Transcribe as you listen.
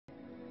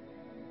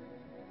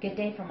Good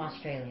day from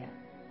Australia.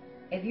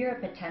 If you're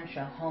a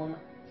potential home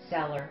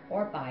seller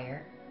or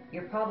buyer,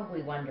 you're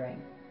probably wondering,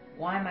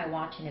 why am I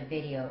watching a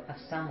video of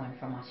someone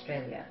from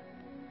Australia?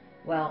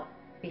 Well,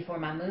 before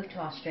my move to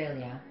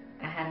Australia,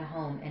 I had a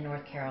home in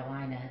North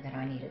Carolina that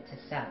I needed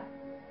to sell.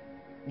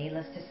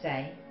 Needless to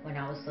say, when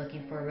I was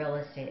looking for a real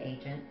estate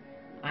agent,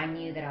 I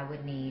knew that I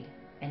would need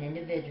an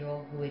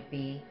individual who would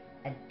be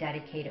a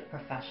dedicated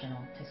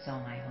professional to sell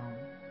my home.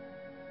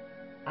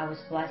 I was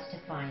blessed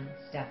to find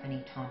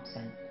Stephanie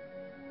Thompson.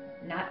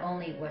 Not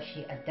only was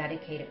she a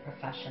dedicated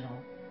professional,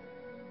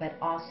 but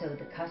also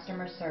the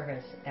customer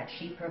service that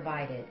she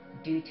provided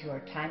due to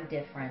her time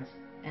difference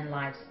and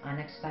life's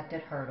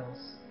unexpected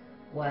hurdles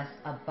was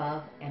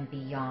above and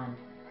beyond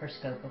her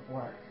scope of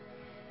work.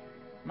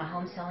 My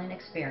home selling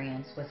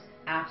experience was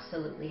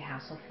absolutely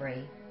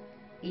hassle-free,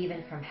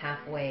 even from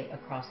halfway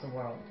across the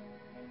world.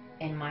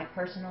 In my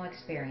personal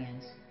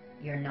experience,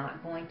 you're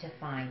not going to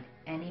find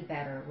any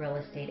better real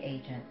estate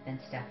agent than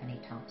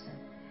Stephanie Thompson.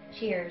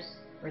 Cheers,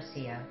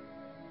 Rocio.